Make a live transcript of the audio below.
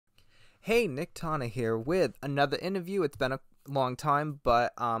Hey, Niktana here with another interview. It's been a long time,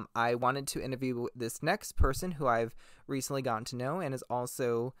 but I wanted to interview this next person who I've recently gotten to know and is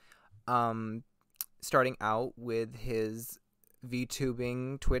also um, starting out with his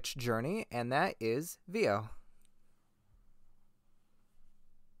VTubing Twitch journey, and that is Vio.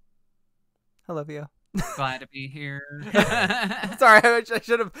 Hello, Vio. Glad to be here. Sorry, I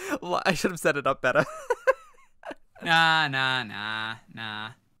should have set it up better.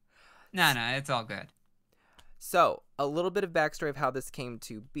 Nah. It's all good. So, a little bit of backstory of how this came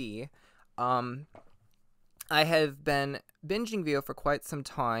to be. Um, I have been binging VO for quite some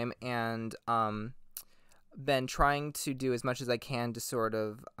time and been trying to do as much as I can to sort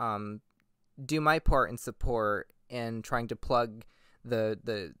of do my part in support and trying to plug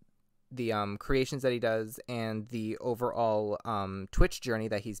the creations that he does and the overall Twitch journey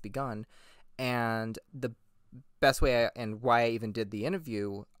that he's begun. And the best way and why I even did the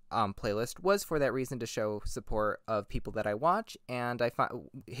interview playlist was for that reason, to show support of people that I watch and I find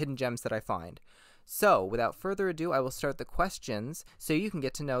hidden gems that I find. So, without further ado, I will start the questions so you can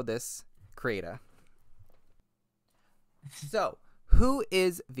get to know this creator. So, who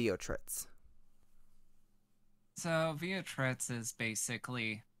is Veotrits? So Veotrits is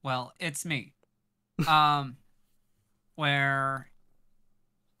basically, well, it's me. Um, where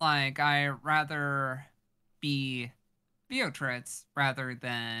like I rather be Veotrits rather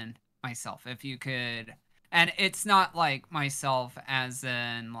than myself. If you could, and it's not like myself as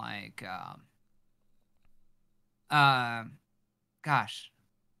in like um gosh,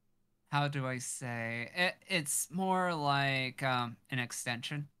 how do I say it? It's more like an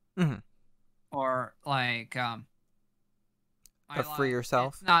extension, Mm-hmm. or like Of free it's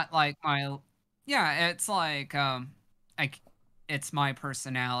yourself? not like my, yeah, it's like it's my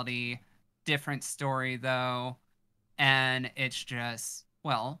personality, different story though, and it's just,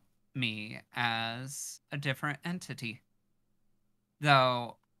 well, me as a different entity.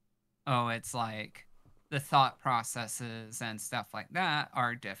 Though, oh, it's like the thought processes and stuff like that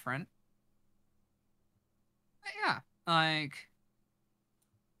are different. But yeah, like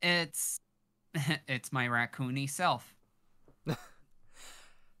it's it's my raccoony self.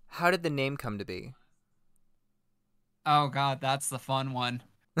 How did the name come to be? Oh god, that's the fun one.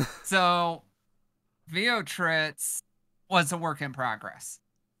 So Veotrits was a work in progress.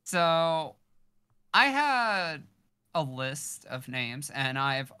 So I had a list of names and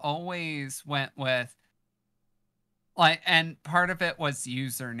I've always went with like, and part of it was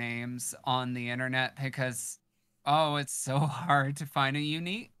usernames on the internet because, oh, it's so hard to find a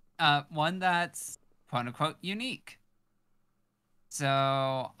unique one that's quote unquote unique.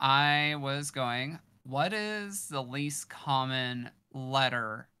 So I was going, what is the least common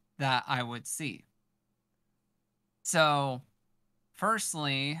letter that I would see? So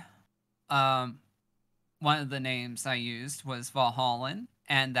firstly, um, one of the names I used was Valhallan,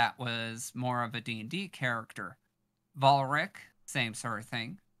 and that was more of a D&D character. Valric, same sort of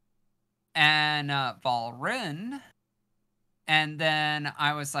thing. And Valrin, and then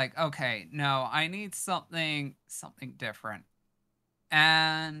I was like, okay, no, I need something different.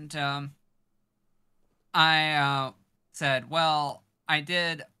 And I said, well, I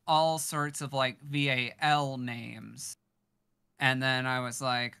did all sorts of like VAL names. And then I was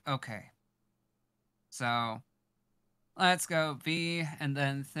like, okay, so let's go V and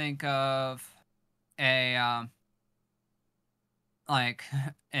then think of a like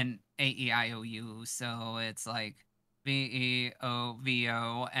an AEIOU. So it's like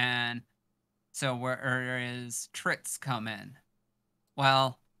VEOVO, and so where is trits come in?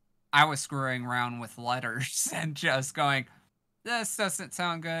 Well, I was screwing around with letters and just going, this doesn't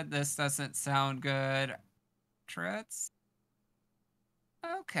sound good, this doesn't sound good. Trits?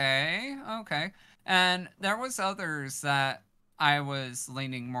 Okay. And there was others that I was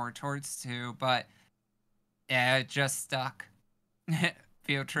leaning more towards too, but yeah, it just stuck.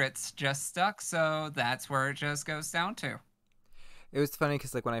 Veotrits just stuck, so that's where it just goes down to. It was funny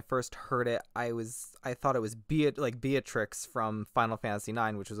because like when I first heard it, I thought it was Beatrix from Final Fantasy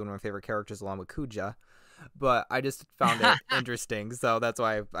IX, which was one of my favorite characters along with Kuja. But I just found it interesting, so that's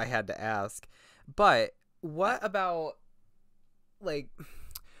why I had to ask. But what about like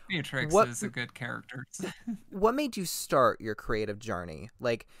Beatrix what is a good character. what made you start your creative journey?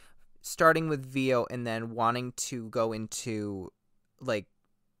 Like starting with VO and then wanting to go into like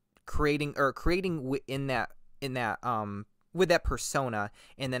creating in that with that persona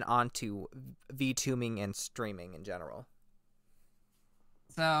and then on to VTubing and streaming in general.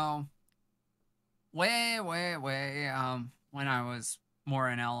 So, way, when I was more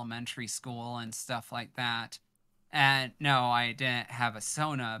in elementary school and stuff like that, And no, I didn't have a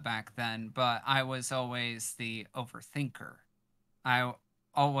Sona back then, but I was always the overthinker. I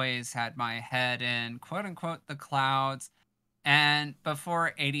always had my head in quote unquote the clouds. And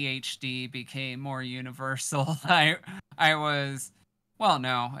before ADHD became more universal, I was well,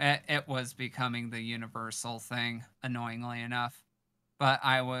 no, it was becoming the universal thing, annoyingly enough. But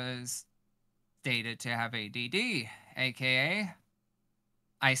I was stated to have ADD, aka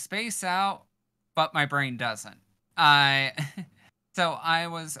I space out, but my brain doesn't. I so I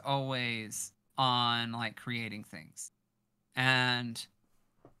was always on like creating things. And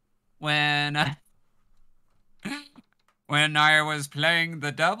when when I was playing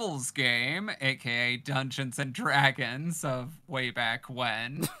the Devil's Game, aka Dungeons and Dragons of way back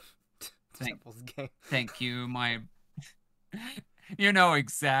when. Thank, Devil's Game. thank you, my. You know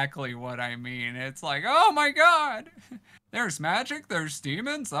exactly what I mean. It's like, oh my god, there's magic, there's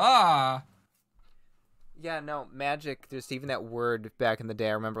demons, ah. Yeah, no, magic. Just even that word back in the day.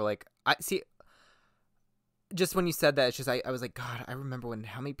 I remember, like, I see. Just when you said that, it's just I was like, God, I remember when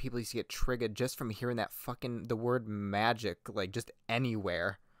how many people used to get triggered just from hearing that fucking the word magic, like just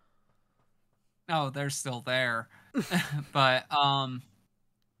anywhere. Oh, they're still there. But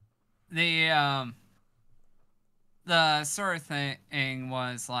the um the sort of thing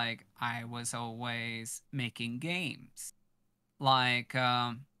was like I was always making games. Like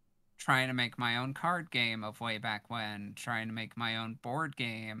trying to make my own card game of way back when, trying to make my own board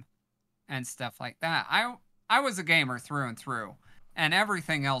game and stuff like that. I was a gamer through and through, and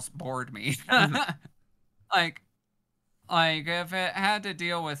everything else bored me. like like if it had to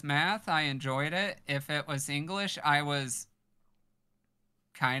deal with math, I enjoyed it. If it was English, I was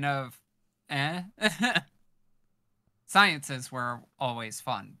kind of eh. Sciences were always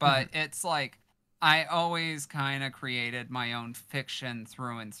fun, but it's like I always kind of created my own fiction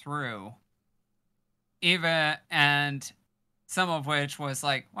through and through. Even and some of which was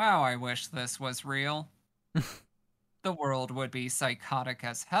like, wow, I wish this was real. The world would be psychotic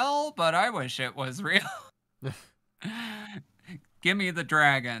as hell, but I wish it was real. Give me the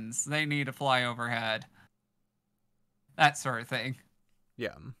dragons. They need to fly overhead. That sort of thing.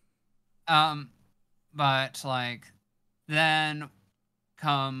 Yeah. Um, but like then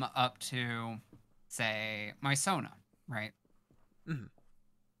come up to say my Sona, right? Mhm.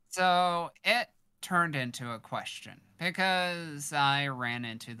 So it turned into a question because I ran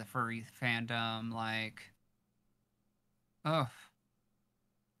into the furry fandom like oh,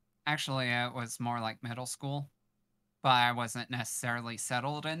 actually it was more like middle school, but I wasn't necessarily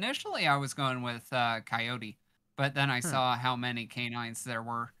settled. Initially I was going with Coyote, but then I Hmm. saw how many canines there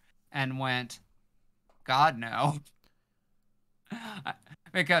were and went, God no.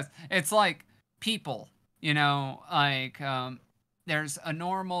 Because it's like people, like there's a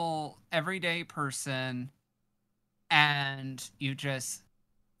normal everyday person and you just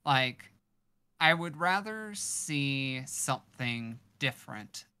like I would rather see something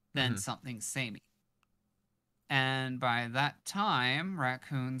different than Mhm. something samey. And by that time,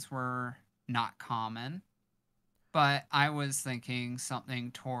 raccoons were not common, but I was thinking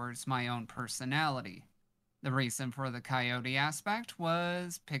something towards my own personality. The reason for the coyote aspect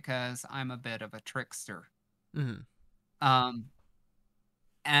was because I'm a bit of a trickster. Mhm. Um,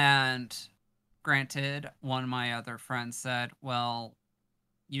 and granted, one of my other friends said, well,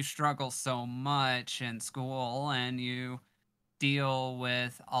 you struggle so much in school and you deal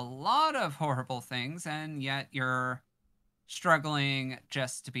with a lot of horrible things, and yet you're struggling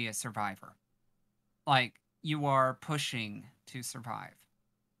just to be a survivor. Like, you are pushing to survive.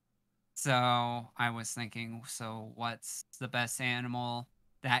 So I was thinking, so what's the best animal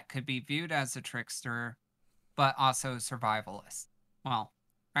that could be viewed as a trickster, but also survivalist? Well,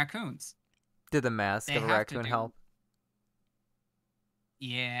 raccoons. Did the mask They of a have to raccoon do. help?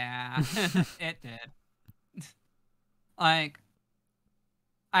 Yeah, it did. Like,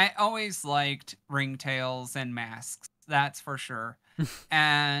 I always liked ringtails and masks, that's for sure.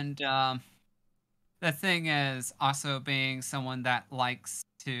 And the thing is, also being someone that likes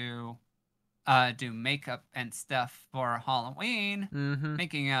to do makeup and stuff for Halloween, Mhm.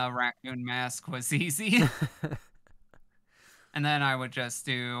 making a raccoon mask was easy. And then I would just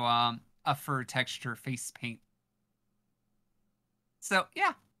do a fur texture face paint. So,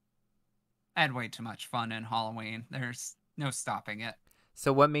 yeah, I had way too much fun in Halloween. There's no stopping it.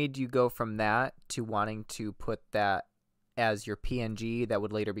 So what made you go from that to wanting to put that as your PNG that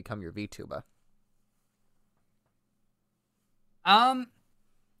would later become your VTuber? Um,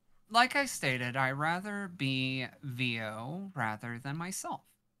 like I stated, I rather be VO rather than myself.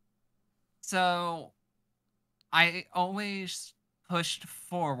 So I always pushed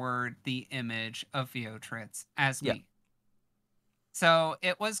forward the image of Veotrits as Yeah. me. So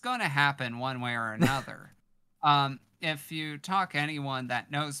it was going to happen one way or another. If you talk to anyone that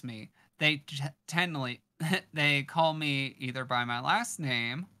knows me, they tendly they call me either by my last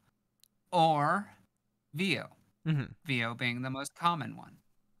name or Veo. Mm-hmm. Veo being the most common one.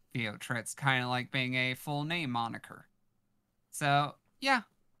 Veotrits kind of like being a full name moniker. So yeah,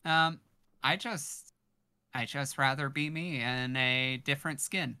 um, I just rather be me in a different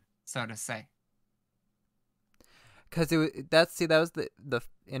skin, so to say. Because that was the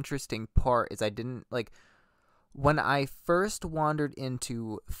interesting part is I didn't like when I first wandered in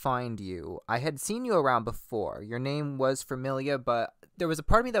to find you. I had seen you around before. Your name was familiar, but there was a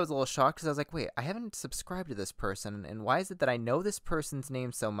part of me that was a little shocked because I was like, wait, I haven't subscribed to this person, and why is it that I know this person's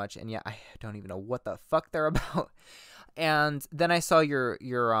name so much, and yet I don't even know what the fuck they're about? And then I saw your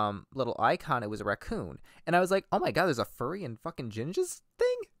little icon. It was a raccoon, and I was like, oh my god, there's a furry and fucking Ginger's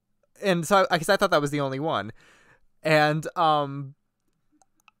thing. And so, because I thought that was the only one, and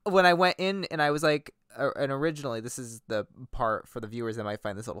when I went in and I was like, and originally, this is the part for the viewers that might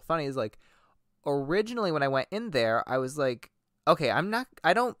find this a little funny, is like, originally when I went in there, I was like, okay,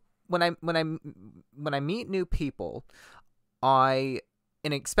 when I meet new people, and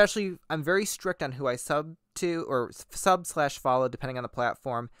especially I'm very strict on who I sub to or sub/follow depending on the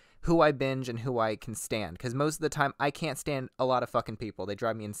platform, who I binge and who I can stand, because most of the time I can't stand a lot of fucking people. They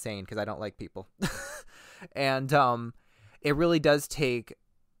drive me insane because I don't like people. And it really does take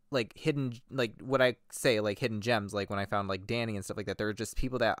like hidden, like what I say, like hidden gems, like when I found like Danny and stuff like that. There are just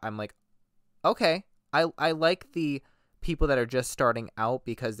people that I'm like, okay, I like the people that are just starting out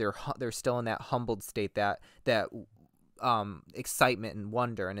because they're still in that humbled state, that excitement and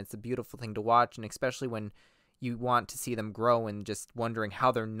wonder, and it's a beautiful thing to watch, and especially when you want to see them grow and just wondering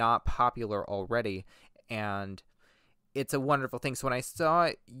how they're not popular already, and it's a wonderful thing. So when I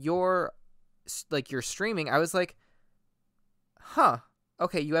saw your streaming, I was like, huh,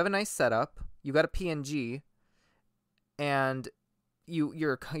 okay, you have a nice setup, you got a PNG, and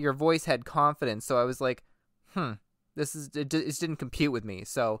your voice had confidence, so I was like, it didn't compute with me.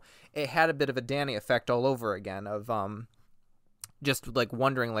 So it had a bit of a Danny effect all over again of just like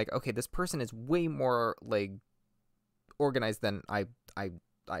wondering like, okay, this person is way more like organized than I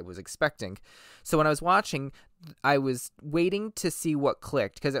was expecting. So when I was watching, I was waiting to see what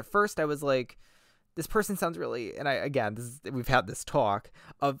clicked, because at first I was like, this person sounds really, and we've had this talk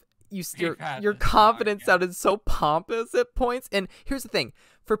of your confidence sounded so pompous at points. And here's the thing,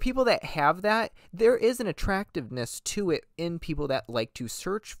 for people that have that, there is an attractiveness to it in people that like to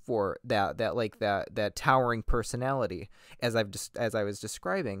search for that towering personality, as I was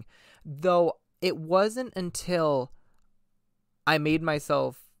describing. Though it wasn't until I made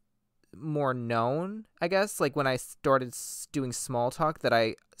myself more known, I guess, like when I started doing small talk, that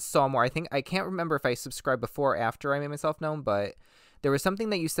I saw more. I can't remember if I subscribed before or after I made myself known, but there was something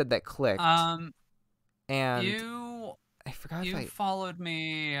that you said that clicked. And I forgot you followed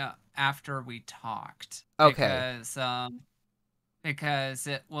me after we talked. Okay. Because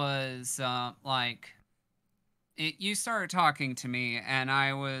it was you started talking to me, and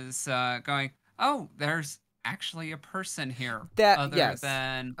I was going, oh, there's actually a person here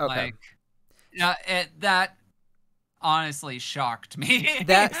than okay. That honestly shocked me.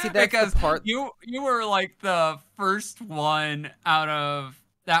 That's because the part. You were like the first one out of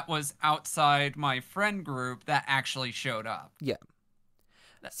that was outside my friend group that actually showed up. Yeah.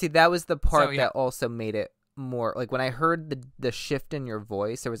 See, that was the part that also made it more like, when I heard the shift in your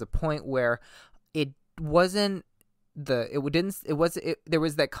voice, there was a point where it wasn't there was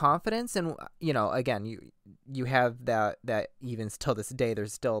that confidence, and again, you have that even till this day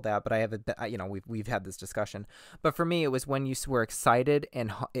there's still that, but I haven't, we've had this discussion, but for me it was when you were excited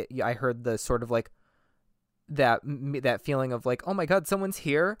and I heard the sort of like that feeling of like, oh my god, someone's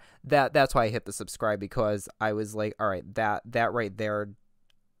here, that's why I hit the subscribe, because I was like, all right, that right there,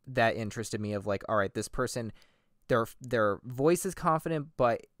 that interested me, of like, all right, this person, their voice is confident,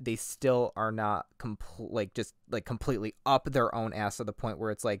 but they still are not completely up their own ass to the point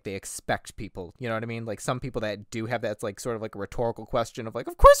where it's like they expect people. You know what I mean? Like some people that do have that, it's like sort of like a rhetorical question of like,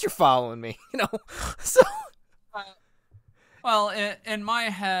 of course you're following me, So. Well, in my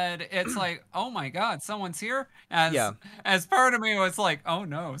head, it's like, oh my god, someone's here. As part of me was like, oh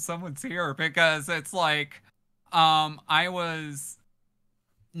no, someone's here, because it's like, I was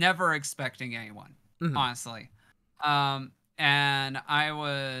never expecting anyone, honestly. And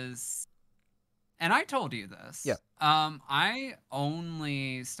I told you this. Yeah. I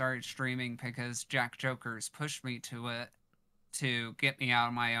only started streaming because Jack Jokers pushed me to it, to get me out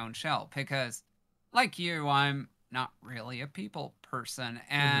of my own shell. Because, like you, I'm not really a people person.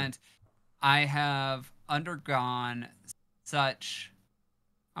 Mm-hmm. And I have undergone such,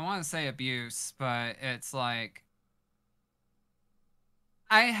 I want to say abuse, but it's like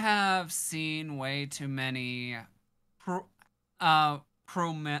I have seen way too many cru- uh,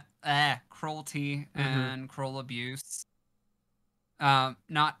 cruelty Mm-hmm. and cruel abuse.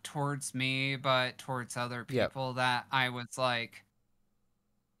 Not towards me, but towards other Yep. people that I was like,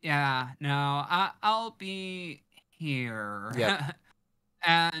 yeah, no, I'll be Yep. here.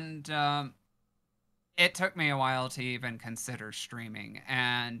 And it took me a while to even consider streaming,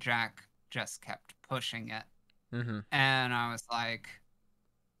 and Jack just kept pushing it. Mm-hmm. And I was like,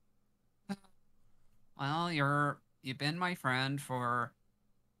 well, you've been my friend for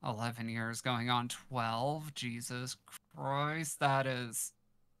 11 years going on 12. Jesus Christ, that's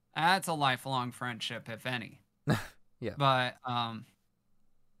a lifelong friendship if any. Yeah. But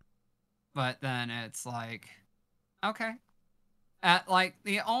then it's like, okay. At like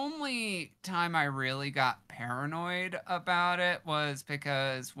the only time I really got paranoid about it was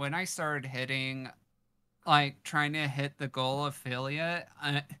because when I started hitting, like trying to hit the goal affiliate,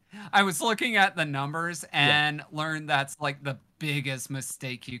 I was looking at the numbers Yep. and learned that's like the biggest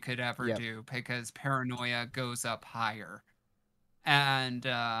mistake you could ever Yep. do because paranoia goes up higher. And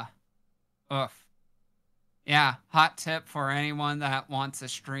oof. Yeah, hot tip for anyone that wants a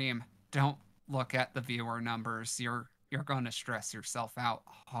stream. Don't look at the viewer numbers. You're going to stress yourself out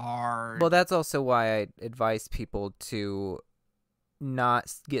Well, hard. that's also why I advise people to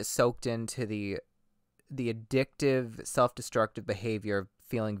not get soaked into the addictive, self-destructive behavior of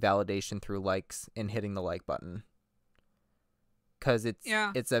feeling validation through likes and hitting the like button, because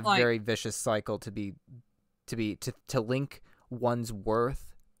Yeah, it's a like very vicious cycle to link one's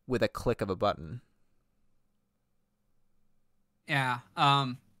worth with a click of a button. yeah,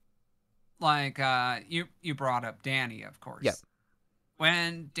 like you brought up Danny, of Yep. course.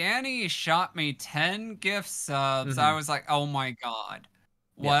 When Danny shot me 10 gift subs, Mm-hmm. I was like, "Oh my god.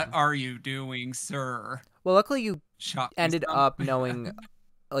 Yeah. What are you doing, sir?" Well, luckily you Shot me ended some. up knowing,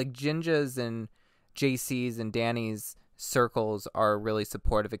 like, Jinja's and JC's and Danny's circles are really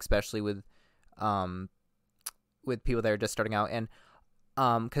supportive, especially um with people that are just starting out. And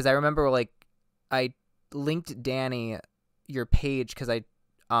because I remember, like, I linked Danny your page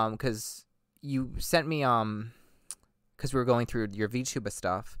because you sent me because we were going through your VTuber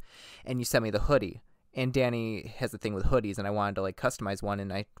stuff, and you sent me the hoodie. And Danny has a thing with hoodies, and I wanted to, like, customize one,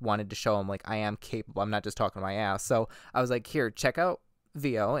 and I wanted to show him, like, I am capable. I'm not just talking to my ass. So I was like, here, check out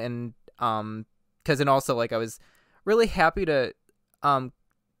VO, and because and also, like, really happy to um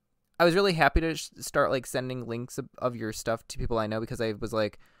I was really happy to start, like, sending links of your stuff to people I know, because I was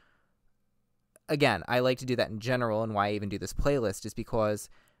like, again, I like to do that in general, and why I even do this playlist is because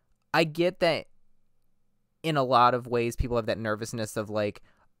I get that in a lot of ways people have that nervousness of, like,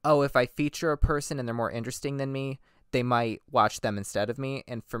 oh, if I feature a person and they're more interesting than me, they might watch them instead of me.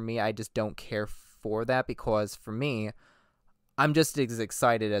 And for me, I just don't care for that, because for me, I'm just as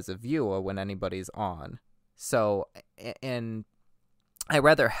excited as a viewer when anybody's on. So, and I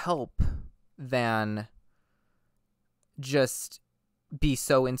rather help than just be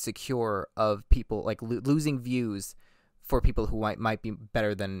so insecure of people, like, losing views for people who might be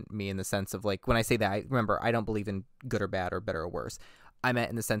better than me, in the sense of, like, when I say that, I remember I don't believe in good or bad or better or worse. I meant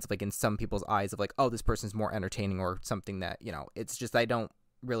in the sense of, like, in some people's eyes of, like, oh, this person's more entertaining or something, that, it's just, I don't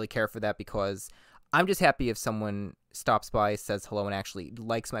really care for that, because I'm just happy if someone stops by, says hello, and actually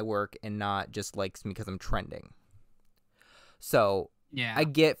likes my work, and not just likes me because I'm trending. So I Yeah.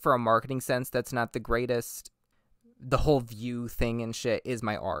 get, for a marketing sense, that's not the greatest. The whole view thing and shit is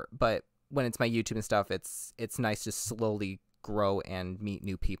my art, but when it's my YouTube and stuff, it's nice to slowly grow and meet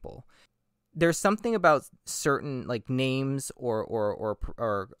new people. There's something about certain, like, names or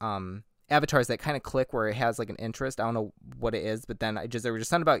avatars that kind of click, where it has, like, an interest. I don't know what it is, but then there was just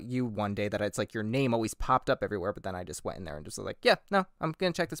something about you one day that it's like your name always popped up everywhere. But then I just went in there and just was like, yeah, no, I'm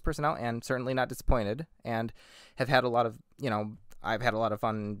gonna check this person out, and certainly not disappointed, and have had a lot of, I've had a lot of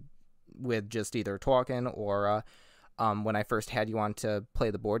fun with just either talking or when I first had you on to play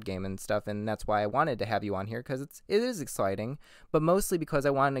the board game and stuff. And that's why I wanted to have you on here, because it is exciting, but mostly because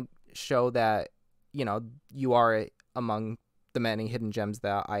I wanted to show that, you are among the many hidden gems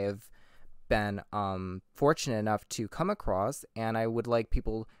that I have been fortunate enough to come across. And I would like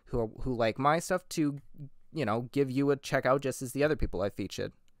people who like my stuff to, give you a check out, just as the other people I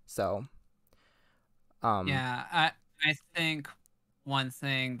featured. So Yeah, I think one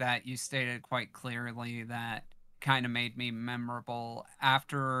thing that you stated quite clearly that kind of made me memorable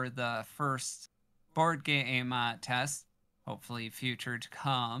after the first board game test. hopefully future to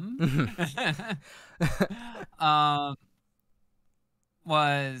come, Mhm. um,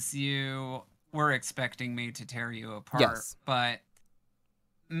 was you were expecting me to tear you apart, Yes. but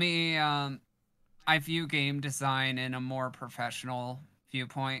me, I view game design in a more professional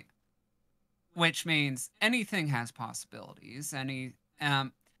viewpoint, which means anything has possibilities.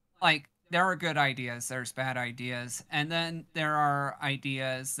 Like there are good ideas, there's bad ideas, and then there are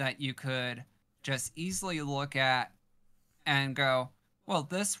ideas that you could just easily look at and go, well,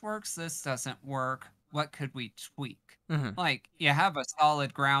 this works, this doesn't work. What could we tweak? Hmm. Like you have a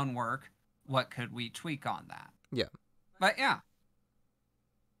solid groundwork. What could we tweak on that? Yeah. But yeah.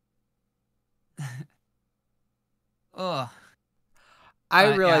 Ugh. I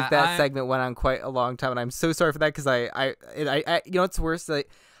But realized yeah, that segment went on quite a long time, and I'm so sorry for that because you know what's worse? Like,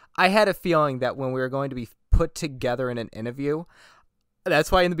 I had a feeling that when we were going to be put together in an interview,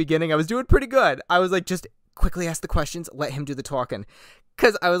 that's why in the beginning I was doing pretty good. I was like, just quickly ask the questions, let him do the talking,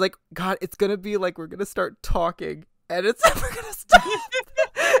 because I was like, God, it's gonna be like we're gonna start talking, and it's never gonna stop. And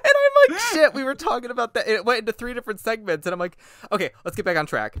I'm like, shit, we were talking about that. It went into 3 different segments, and I'm like, okay, let's get back on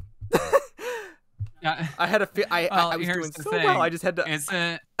track. yeah. I had a I was Here's doing the so thing. well. I just had to.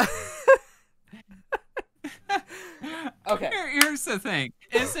 Isn't Okay. Here's the thing.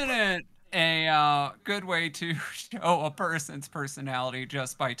 Isn't it a good way to show a person's personality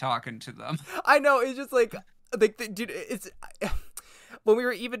just by talking to them? I know, it's just like dude, it's when we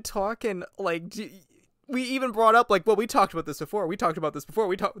were even talking, like, we even brought up like, well, we talked about this before.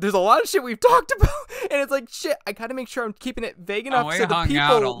 There's a lot of shit we've talked about, and it's like, shit, I gotta make sure I'm keeping it vague enough so the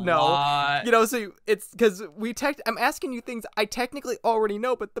people know. Lot. You know, so it's because I'm asking you things I technically already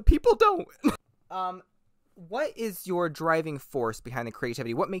know, but the people don't. What is your driving force behind the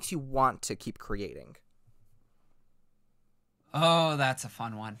creativity? What makes you want to keep creating? Oh, that's a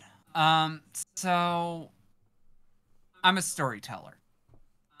fun one. So I'm a storyteller.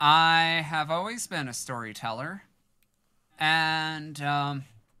 I have always been a storyteller, and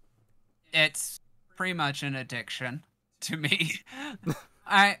it's pretty much an addiction to me.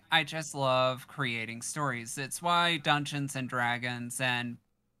 I just love creating stories. It's why Dungeons and Dragons and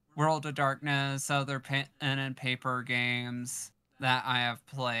World of Darkness, other pen and paper games that I have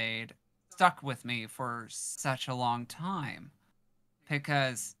played stuck with me for such a long time.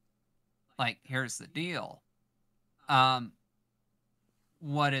 Because, like, here's the deal.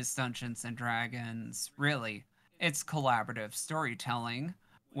 What is Dungeons and Dragons really? It's collaborative storytelling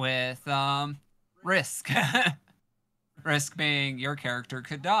with risk. Risk being your character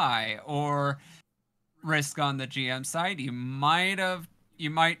could die, or risk on the GM side, you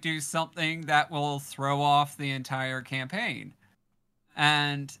might do something that will throw off the entire campaign.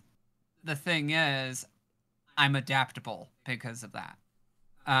 And the thing is, I'm adaptable because of that.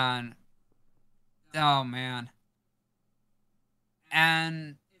 And oh man.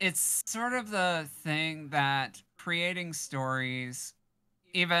 And it's sort of the thing that creating stories,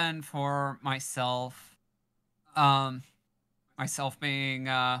 even for myself, myself being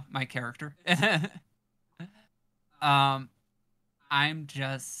my character, I'm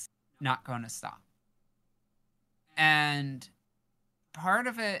just not going to stop. And part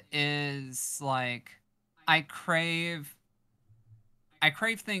of it is like I crave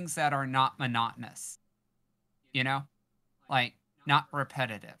things that are not monotonous, you know? Like not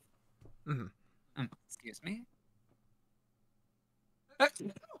repetitive. Mm-hmm. Excuse me.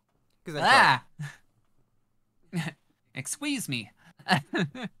 Ah! Excuse me.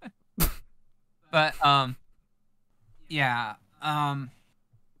 But yeah,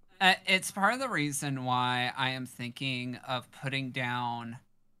 it's part of the reason why I am thinking of putting down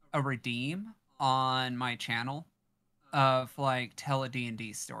a redeem on my channel of like tell a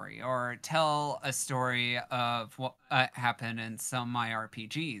D&D story or tell a story of what happened in some of my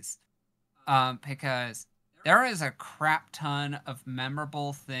RPGs. Because there is a crap ton of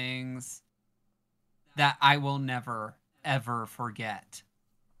memorable things that I will never, ever forget.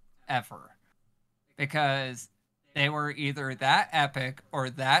 Ever. Because they were either that epic or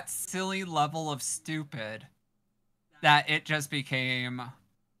that silly level of stupid that it just became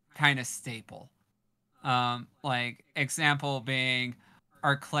kind of staple. Like example being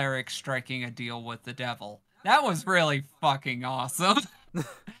our cleric striking a deal with the devil. That was really fucking awesome.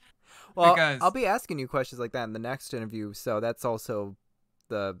 Well, because I'll be asking you questions like that in the next interview, so that's also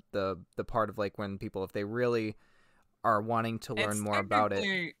the part of like when people, if they really are wanting to learn more about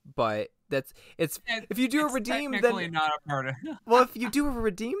it. But it's if you do a redeem, then not a part of well, if you do a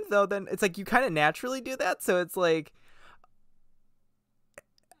redeem though, then it's like you kind of naturally do that, so it's like,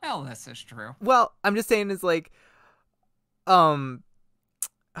 well, this is true. Well, I'm just saying is like, oh,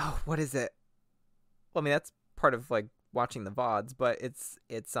 what is it? Well, I mean, that's part of like watching the VODs, but it's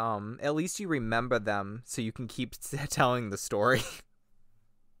at least you remember them so you can keep telling the story.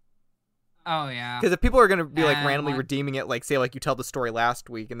 Oh yeah. Because if people are gonna be like And, randomly like- redeeming it, like say like you tell the story last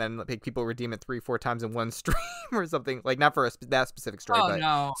week and then like people redeem it 3-4 times in one stream or something, like not for that specific story, Oh but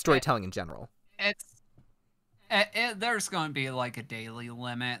no. storytelling in general. There's going to be like a daily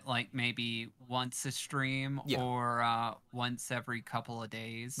limit, like maybe once a stream Yeah. or once every couple of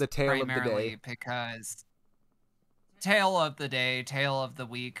days. The tale of the primarily day. because tale of the day, tale of the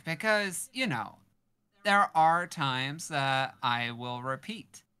week, because there are times that I will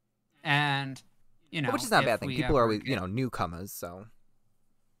repeat, and Which is not a if bad thing. we People are ever always, get- newcomers, so.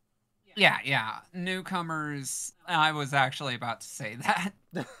 yeah, newcomers. I was actually about to say that.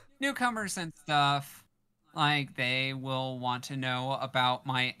 Newcomers and stuff, like they will want to know about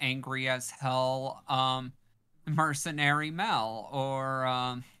my angry as hell mercenary Mel,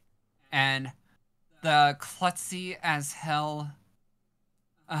 or and the klutzy as hell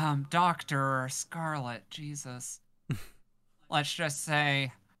Doctor Scarlet. Jesus. Let's just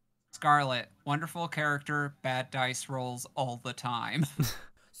say Scarlet, wonderful character, bad dice rolls all the time.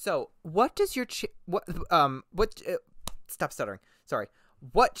 So, what does your stop stuttering. Sorry.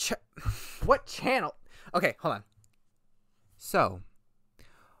 What channel? Okay, hold on. So,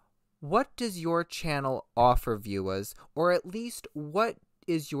 what does your channel offer viewers, or at least what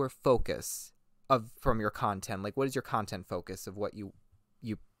is your focus from your content? Like, what is your content focus of what you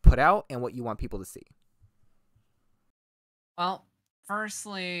put out and what you want people to see? Well,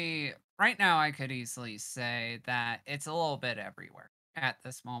 firstly, right now I could easily say that it's a little bit everywhere at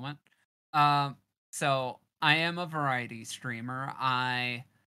this moment. So I am a variety streamer. I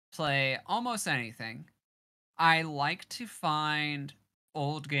play almost anything. I like to find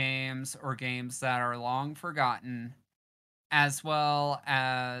old games or games that are long forgotten, as well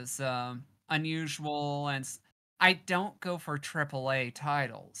as unusual, and I don't go for AAA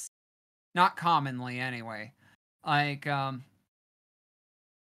titles. Not commonly anyway. Like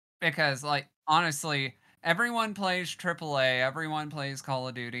because like honestly, everyone plays AAA, everyone plays Call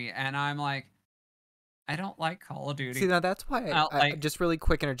of Duty, and I'm like, I don't like Call of Duty. See, now that's why I just really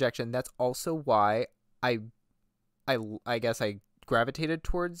quick interjection. That's also why I guess I gravitated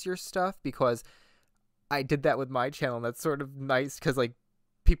towards your stuff, because I did that with my channel. And that's sort of nice because like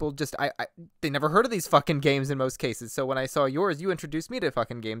people just they never heard of these fucking games in most cases. So when I saw yours, you introduced me to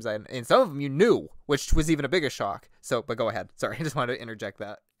fucking games, and some of them you knew, which was even a bigger shock. So, but go ahead. Sorry, I just wanted to interject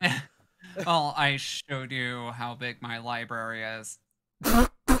that. Well, I showed you how big my library is.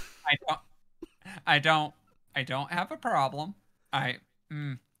 I don't have a problem.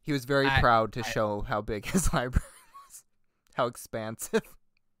 He was very proud to show how big his library was, how expansive.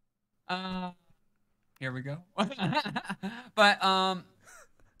 Here we go. But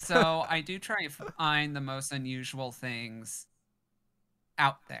so I do try and find the most unusual things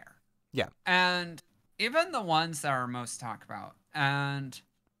out there. Yeah. And even the ones that are most talked about. And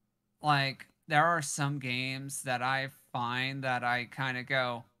like there are some games that I find that I kind of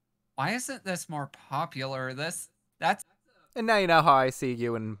go, why isn't this more popular? That's And now you know how I see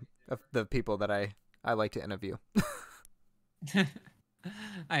you and the people that I like to interview.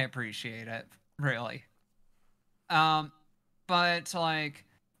 I appreciate it, really. But like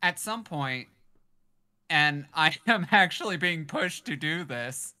at some point, and I am actually being pushed to do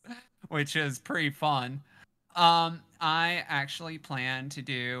this, which is pretty fun. I actually plan to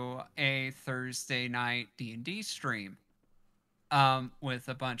do a Thursday night D&D stream with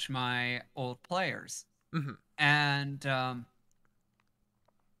a bunch of my old players. Mm-hmm. And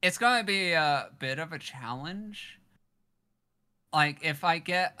it's going to be a bit of a challenge. Like, if I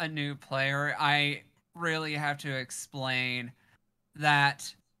get a new player, I really have to explain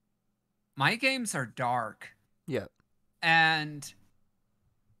that my games are dark. Yeah. And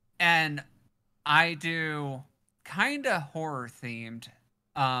I do kind of horror themed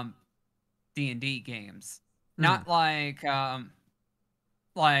D&D games. Not like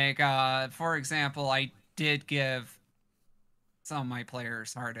for example, I did give some of my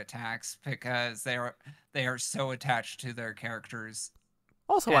players heart attacks because they are so attached to their characters.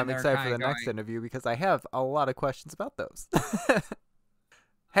 Also, I'm excited for the next interview because I have a lot of questions about those.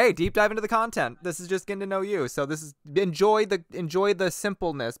 Hey, deep dive into the content. This is just getting to know you. So this is enjoy the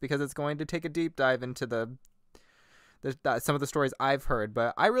simpleness, because it's going to take a deep dive into some of the stories I've heard.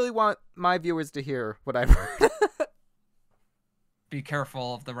 But I really want my viewers to hear what I've heard. Be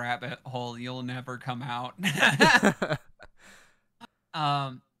careful of the rabbit hole. You'll never come out.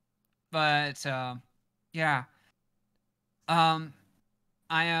 Yeah.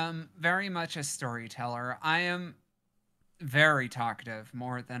 I am very much a storyteller. I am very talkative,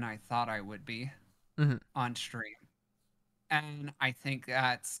 more than I thought I would be on stream. And I think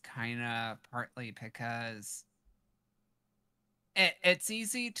that's kind of partly because it's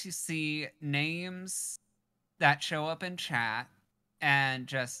easy to see names that show up in chat and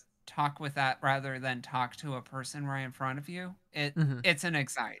just talk with that rather than talk to a person right in front of you. It's an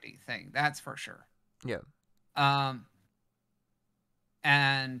anxiety thing, that's for sure. Yeah. Um,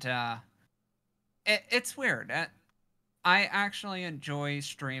 and it's weird. I actually enjoy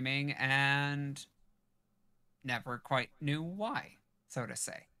streaming and never quite knew why, so to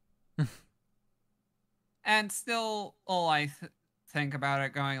say. And still, I think about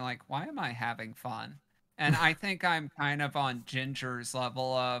it going like, why am I having fun? And I think I'm kind of on Ginger's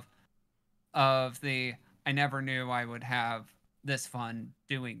level of the I never knew I would have this fun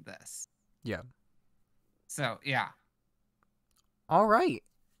doing this. Yeah. So yeah. All right.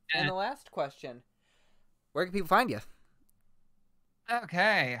 And And the last question: where can people find you?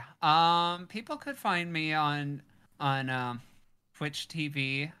 okay. People could find me on Twitch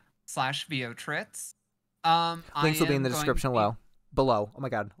TV / Veotrits. I Links will be in am the going to description be below. Oh my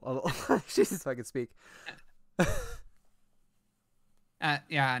god. Jesus, if I could speak.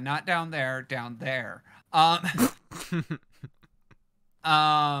 yeah, not down there, down there.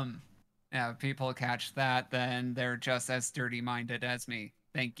 Yeah, if people catch that, then they're just as dirty-minded as me.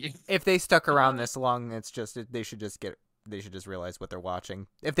 Thank you. If they stuck around this long, it's just they should just realize what they're watching.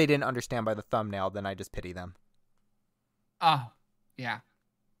 If they didn't understand by the thumbnail, then I just pity them. Oh, yeah.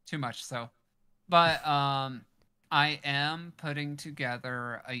 Too much so. But I am putting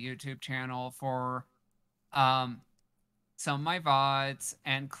together a YouTube channel for some of my VODs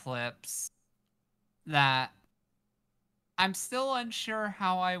and clips that I'm still unsure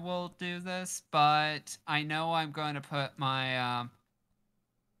how I will do this, but I know I'm going to put my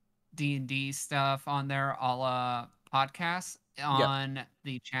D&D stuff on there, a la podcast, on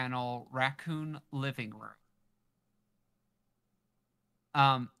the channel Raccoon Living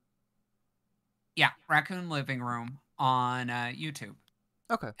Room. Yeah, Raccoon Living Room on YouTube.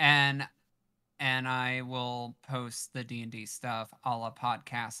 Okay. And I will post the D&D stuff, a la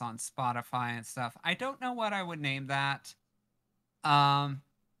podcasts on Spotify and stuff. I don't know what I would name that.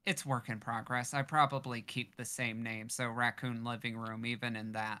 It's work in progress. I probably keep the same name, so Raccoon Living Room, even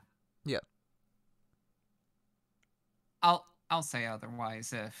in that. Yeah. I'll say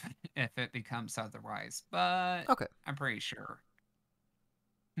otherwise if it becomes otherwise, but okay. I'm pretty sure.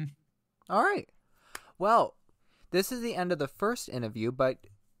 All right. Well, this is the end of the first interview, but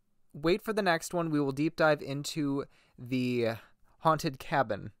wait for the next one. We will deep dive into the haunted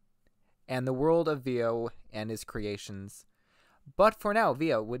cabin and the world of Vio and his creations. But for now,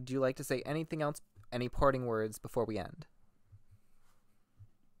 Vio, would you like to say anything else, any parting words before we end?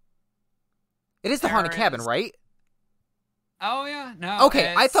 It is the haunted cabin, right? Oh, yeah. No.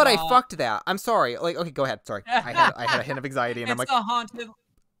 Okay, I thought I fucked that. I'm sorry. Okay, go ahead. Sorry. I had a hint of anxiety, and I'm like...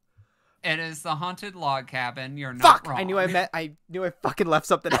 It is the haunted log cabin. You're not Fuck! wrong. I knew I fucking left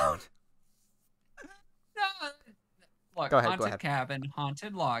something out. No. Look, go ahead, haunted cabin,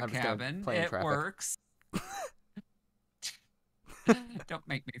 haunted log cabin. It works. Don't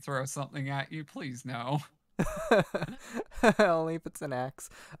make me throw something at you, please. No. Only if it's an axe.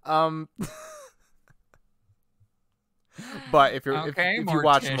 But if you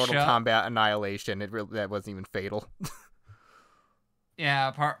watch Mortal Kombat Annihilation, that wasn't even fatal.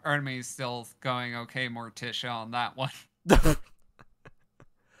 Yeah, part of me is still going, okay, Morticia on that one.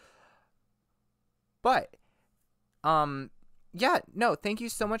 But, yeah, no, thank you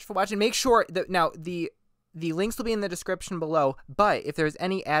so much for watching. Make sure that now the links will be in the description below. But if there's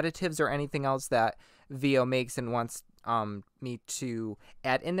any additives or anything else that Vio makes and wants me to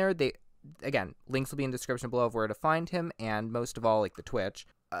add in there, again, links will be in the description below of where to find him, and most of all, like the Twitch.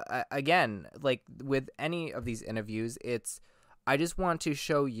 Again, like with any of these interviews, I just want to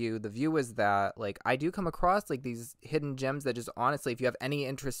show you, the viewers, that like I do come across like these hidden gems that just honestly, if you have any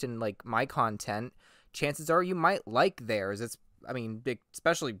interest in like my content, chances are you might like theirs.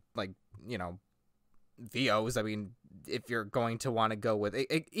 Especially like, Vio's. I mean, if you're going to want to go with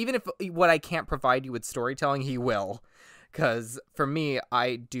it, even if what I can't provide you with storytelling, he will. Because for me,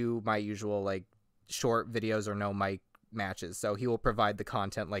 I do my usual like short videos or no mic matches, so he will provide the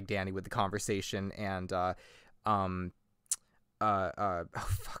content like Danny with the conversation and oh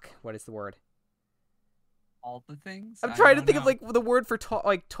fuck, what is the word? All the things? I'm trying to think of like the word for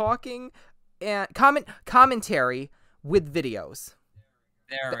talking and commentary with videos.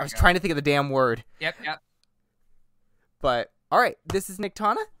 I was trying to think of the damn word. Yep. But all right, this is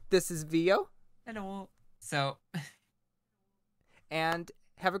Niktana. This is Vio. Hello. So and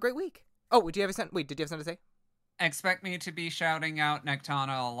have a great week. Oh, did you have something to say? Expect me to be shouting out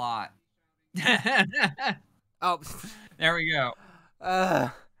Niktana a lot. Oh, There we go.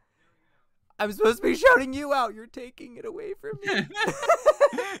 I'm supposed to be shouting you out. You're taking it away from me.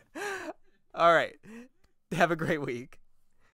 All right. Have a great week.